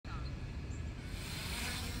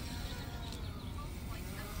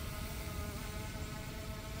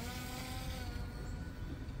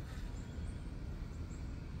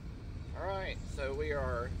Alright, so we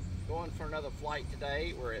are going for another flight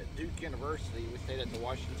today. We're at Duke University. We stayed at the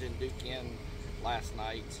Washington Duke Inn last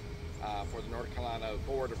night for the North Carolina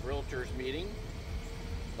Board of Realtors meeting.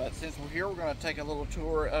 But since we're here, we're going to take a little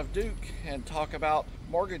tour of Duke and talk about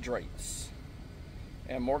mortgage rates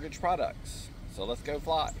and mortgage products. So let's go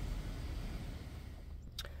fly.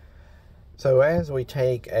 So as we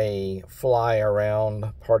take a fly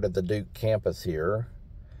around part of the Duke campus here,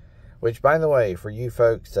 which, by the way, for you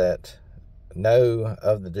folks that know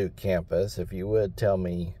of the Duke campus, if you would tell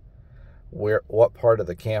me what part of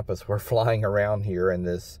the campus we're flying around here in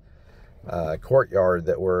this courtyard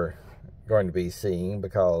that we're going to be seeing,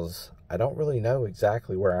 because I don't really know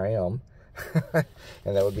exactly where I am,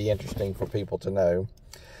 and that would be interesting for people to know.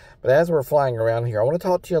 But as we're flying around here, I want to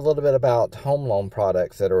talk to you a little bit about home loan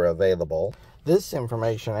products that are available. This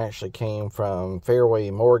information actually came from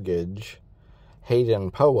Fairway Mortgage,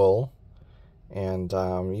 Hayden Poell, and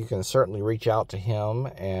you can certainly reach out to him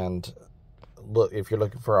and look if you're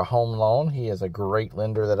looking for a home loan. He is a great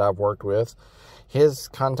lender that I've worked with. His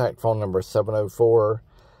contact phone number is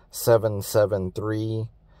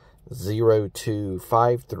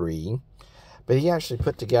 704-773-0253. But he actually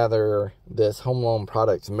put together this home loan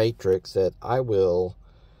products matrix that I will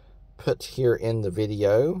put here in the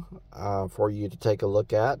video for you to take a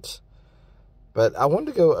look at. But I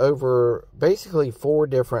wanted to go over basically 4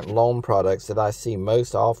 different loan products that I see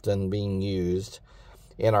most often being used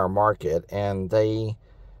in our market. And they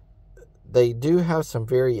do have some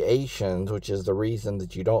variations, which is the reason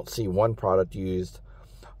that you don't see one product used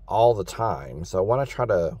all the time. So I want to try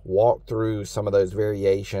to walk through some of those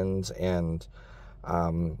variations. And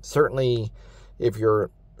certainly if you're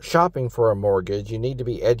shopping for a mortgage, you need to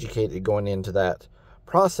be educated going into that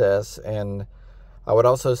process. And I would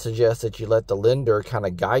also suggest that you let the lender kind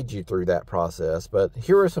of guide you through that process. But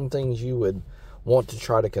here are some things you would want to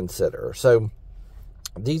try to consider. So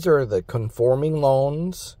these are the conforming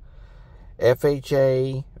loans,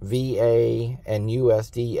 FHA, VA, and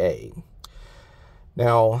USDA.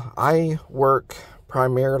 Now, I work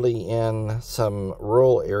primarily in some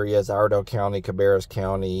rural areas, Iredell County, Cabarrus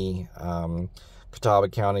County, Catawba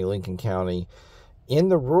County, Lincoln County. In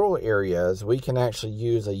the rural areas, we can actually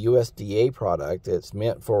use a USDA product. It's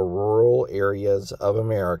meant for rural areas of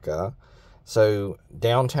America. So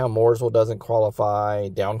downtown Mooresville doesn't qualify.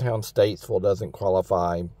 Downtown Statesville doesn't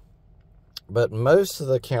qualify. But most of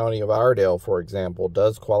the county of Iredell, for example,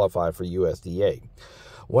 does qualify for USDA.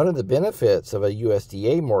 One of the benefits of a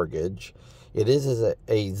USDA mortgage, it is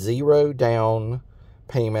a zero down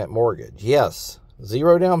payment mortgage. Yes,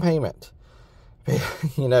 zero down payment.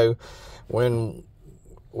 You know,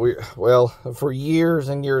 for years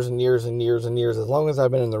and years and years and years and years, as long as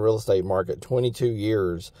I've been in the real estate market, 22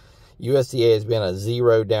 years, USDA has been a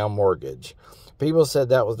zero down mortgage. People said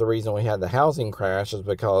that was the reason we had the housing crash, is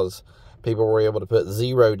because people were able to put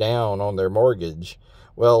zero down on their mortgage.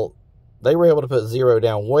 Well, they were able to put zero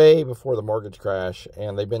down way before the mortgage crash,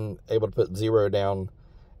 and they've been able to put zero down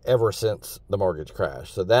ever since the mortgage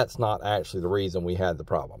crash. So that's not actually the reason we had the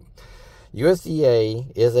problem.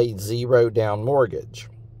 USDA is a zero down mortgage.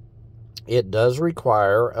 It does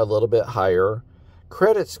require a little bit higher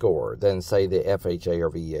credit score than, say, the FHA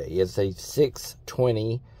or VA. It's a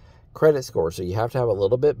 620 credit score, so you have to have a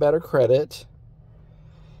little bit better credit.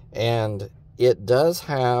 And it does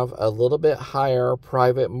have a little bit higher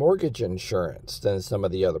private mortgage insurance than some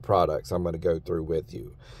of the other products I'm going to go through with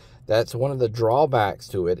you. That's one of the drawbacks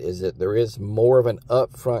to it, is that there is more of an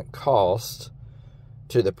upfront cost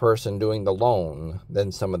to the person doing the loan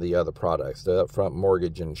than some of the other products, the upfront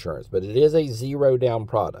mortgage insurance. But it is a zero down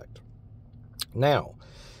product. Now,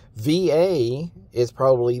 VA is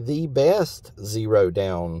probably the best zero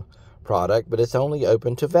down product, but it's only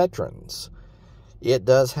open to veterans. It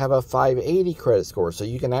does have a 580 credit score, so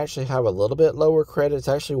you can actually have a little bit lower credit. It's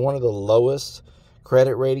actually one of the lowest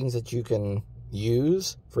credit ratings that you can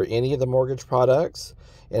use for any of the mortgage products,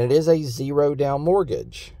 and it is a zero down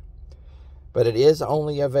mortgage. But it is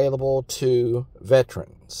only available to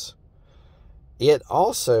veterans. It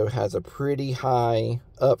also has a pretty high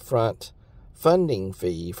upfront funding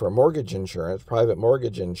fee for mortgage insurance, private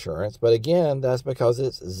mortgage insurance. But again, that's because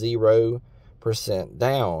it's 0%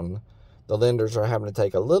 down. The lenders are having to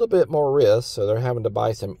take a little bit more risk, so they're having to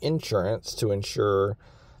buy some insurance to ensure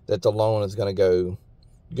that the loan is going to go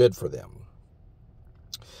good for them.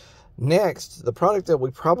 Next, the product that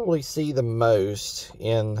we probably see the most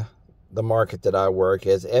in the market that I work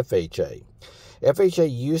is FHA.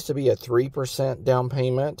 FHA used to be a 3% down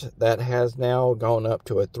payment. That has now gone up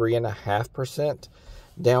to a 3.5%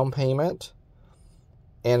 down payment.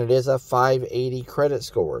 and it is a 580 credit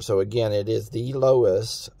score. So again, it is the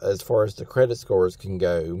lowest as far as the credit scores can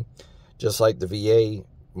go, just like the VA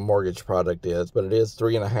mortgage product is, but it is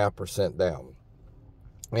 3.5% down.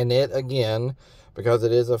 And it, again, because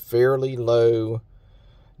it is a fairly low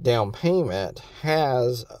down payment,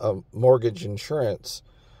 has a mortgage insurance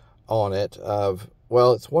on it of,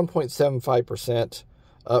 well, it's 1.75%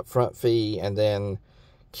 upfront fee, and then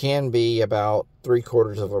can be about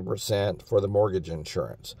 0.75% for the mortgage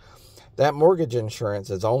insurance. That mortgage insurance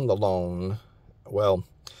is on the loan. Well,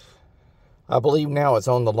 I believe now it's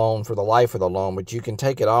on the loan for the life of the loan, but you can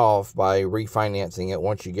take it off by refinancing it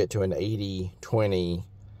once you get to an 80-20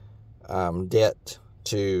 debt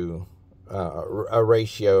to a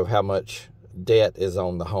ratio of how much debt is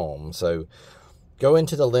on the home. So go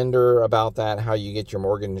into the lender about that, how you get your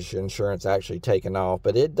mortgage insurance actually taken off.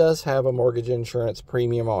 But it does have a mortgage insurance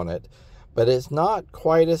premium on it, but it's not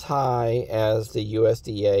quite as high as the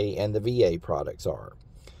USDA and the VA products are.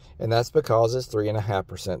 And that's because it's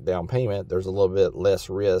 3.5% down payment. There's a little bit less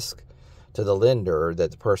risk to the lender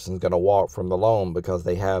that the person's going to walk from the loan because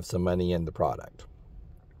they have some money in the product.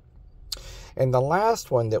 And the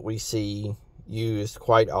last one that we see used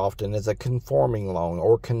quite often is a conforming loan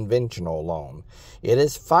or conventional loan. It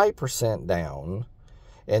is 5% down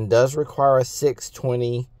and does require a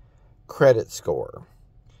 620 credit score,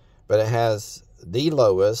 but it has the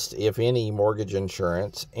lowest, if any, mortgage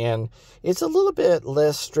insurance, and it's a little bit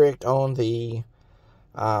less strict on the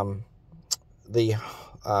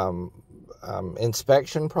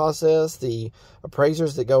inspection process. The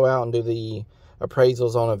appraisers that go out and do the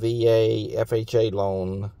appraisals on a VA, FHA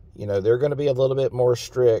loan, you know, they're going to be a little bit more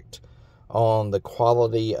strict on the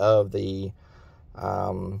quality of the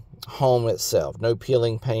home itself. No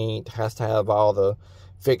peeling paint, has to have all the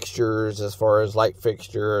fixtures as far as light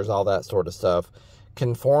fixtures, all that sort of stuff.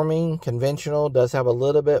 Conforming, conventional, does have a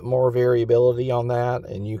little bit more variability on that,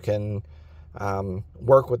 and you can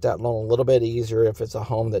work with that loan a little bit easier if it's a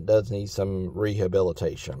home that does need some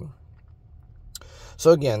rehabilitation.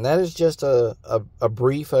 So again, that is just a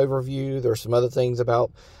brief overview. There's some other things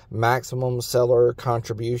about maximum seller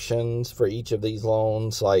contributions for each of these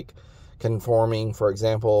loans, like conforming, for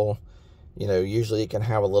example. You know, usually it can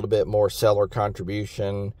have a little bit more seller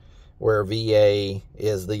contribution, where VA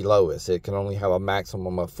is the lowest. It can only have a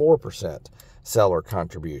maximum of 4% seller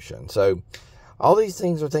contribution. So all these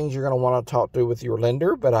things are things you're going to want to talk through with your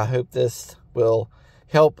lender, but I hope this will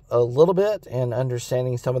help a little bit in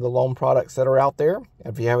understanding some of the loan products that are out there.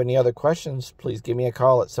 If you have any other questions, please give me a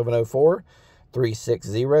call at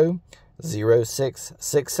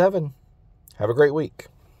 704-360-0667. Have a great week.